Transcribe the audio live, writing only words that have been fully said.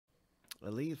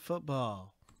Elite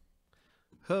Football.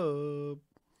 Hope.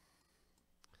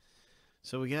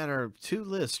 So we got our two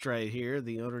lists right here,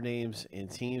 the owner names and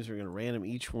teams. We're going to random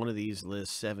each one of these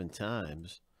lists 7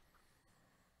 times.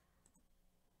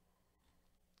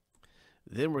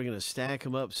 Then we're going to stack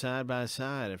them up side by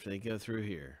side after they go through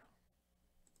here.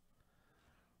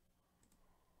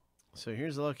 So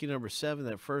here's lucky number 7.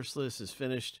 That first list is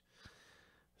finished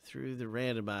through the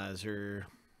randomizer.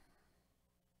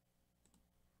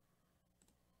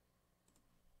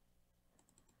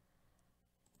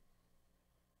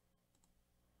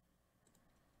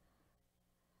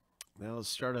 Now let's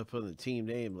start up on the team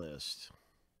name list.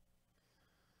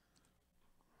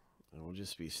 And we'll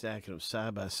just be stacking them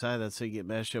side by side. That's how you get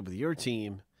matched up with your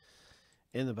team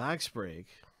in the box break.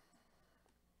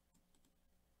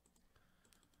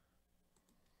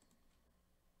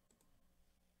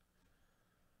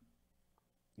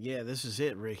 Yeah, this is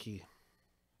it, Ricky.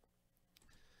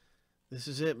 This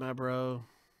is it, my bro.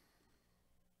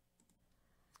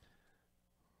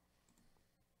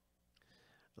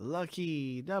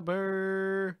 Lucky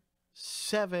number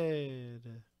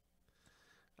 7.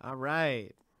 All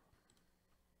right.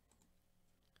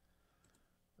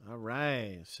 All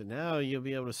right. So now you'll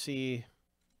be able to see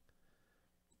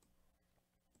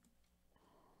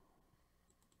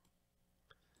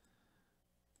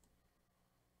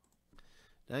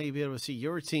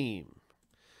your team.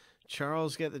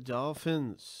 Charles got the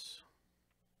Dolphins.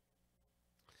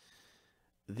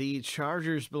 The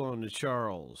Chargers belong to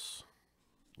Charles.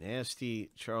 Nasty.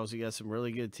 Charles, you got some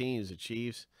really good teams. The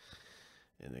Chiefs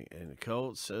and the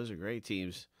Colts. Those are great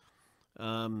teams.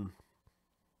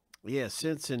 Yeah,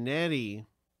 Cincinnati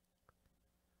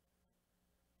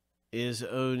is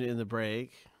owned in the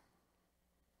break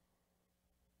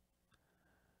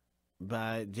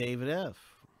by David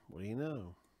F. What do you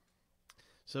know?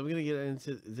 So I'm going to get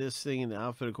into this thing in the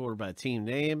alphabetical order by team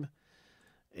name.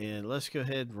 And let's go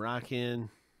ahead and rock in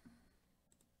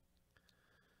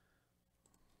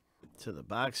to the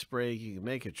box break. You can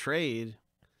make a trade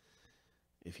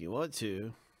if you want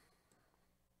to.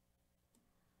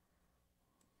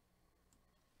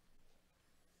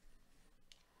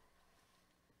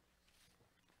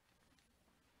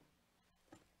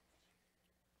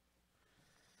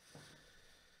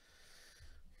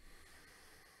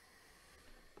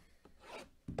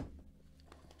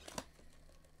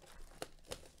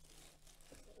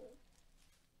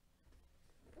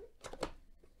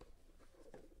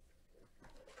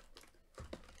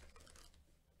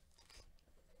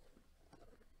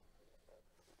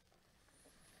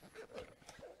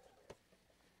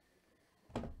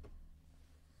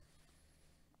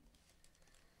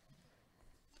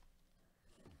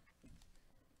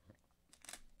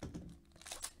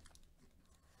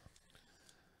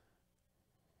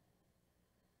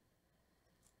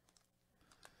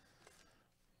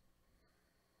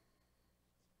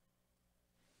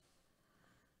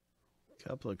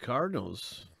 Couple of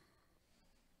Cardinals.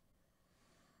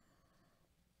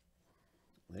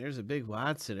 There's a big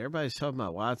Watson. Everybody's talking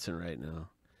about Watson right now,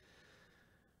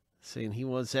 saying he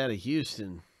wants out of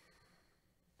Houston.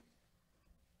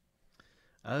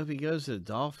 I hope he goes to the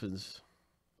Dolphins.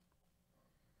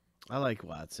 I like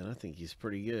Watson. I think he's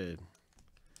pretty good.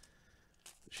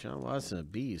 Deshaun Watson, a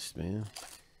beast, man.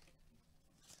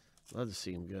 Love to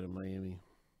see him go to Miami.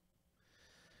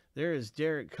 There is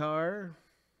Derek Carr.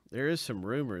 There is some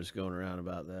rumors going around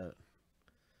about that.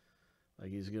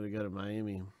 Like he's going to go to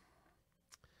Miami.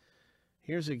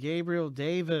 Here's a Gabriel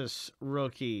Davis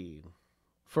rookie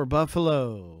for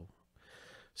Buffalo.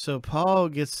 So Paul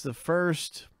gets the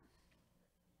first.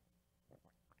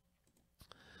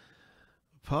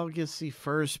 Paul gets the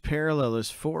first parallel.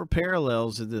 There's 4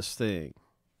 parallels in this thing.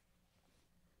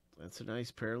 That's a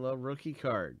nice parallel rookie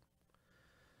card.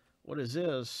 What is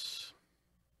this?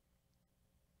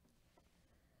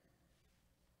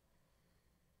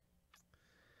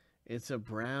 It's a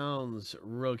Browns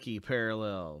rookie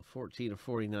parallel,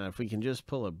 14/49. If we can just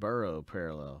pull a Burrow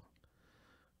parallel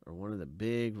or one of the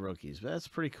big rookies. But that's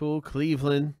pretty cool.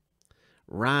 Cleveland.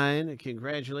 Ryan,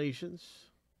 congratulations.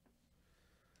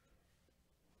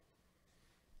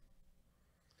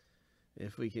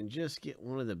 If we can just get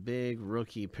one of the big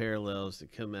rookie parallels to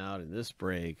come out in this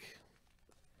break.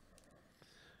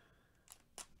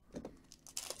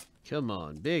 Come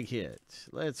on, big hit.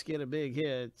 Let's get a big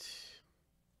hit.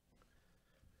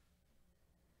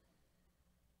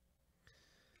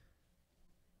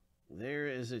 There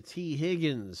is a T.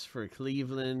 Higgins for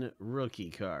Cleveland rookie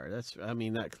card.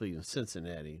 Not Cleveland,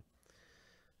 Cincinnati.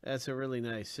 That's a really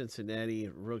nice Cincinnati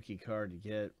rookie card to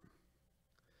get.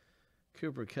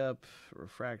 Cooper Kupp,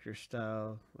 refractor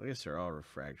style. I guess they're all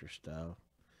refractor style.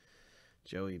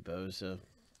 Joey Bosa.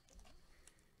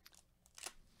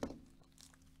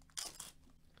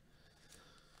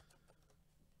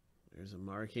 There's a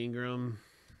Mark Ingram,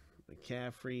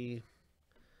 McCaffrey,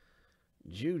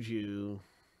 Juju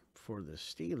for the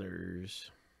Steelers.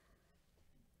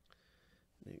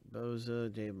 Nick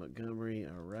Bosa, Dave Montgomery.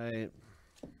 All right.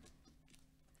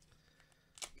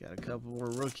 Got a couple more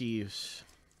rookies.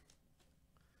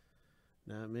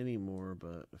 Not many more,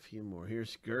 but a few more.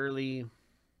 Here's Gurley.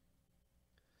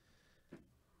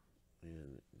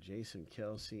 And Jason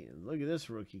Kelsey. And look at this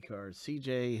rookie card.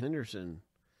 C.J. Henderson.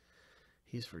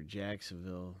 He's for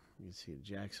Jacksonville. You can see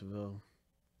Jacksonville.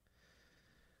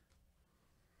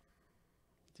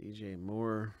 DJ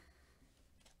Moore.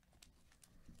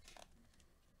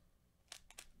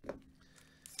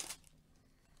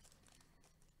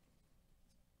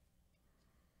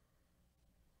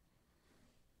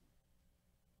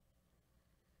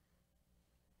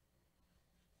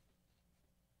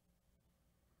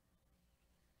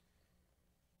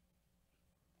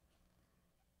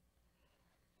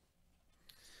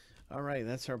 All right,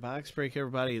 that's our box break,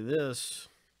 everybody. This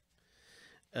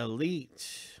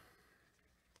Elite.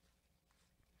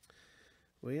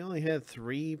 We only had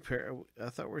 3 pair. I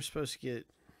thought we were supposed to get.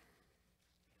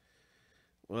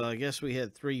 Well, I guess we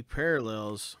had 3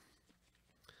 parallels,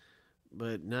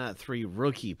 but not 3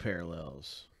 rookie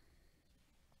parallels.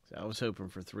 So I was hoping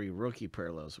for 3 rookie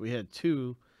parallels. We had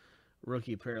 2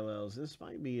 rookie parallels. This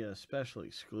might be a special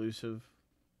exclusive.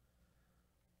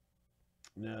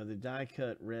 No, the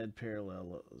die-cut red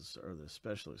parallels are the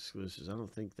special exclusives. I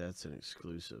don't think that's an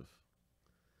exclusive.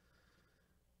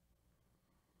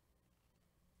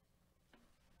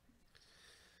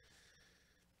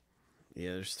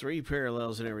 Yeah, there's 3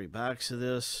 parallels in every box of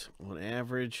this on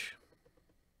average.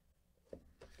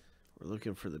 We're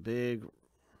looking for the big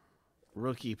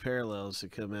rookie parallels to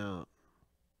come out.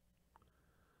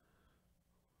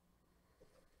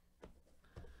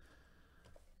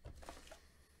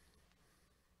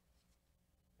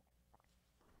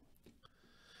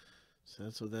 So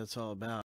that's what that's all about.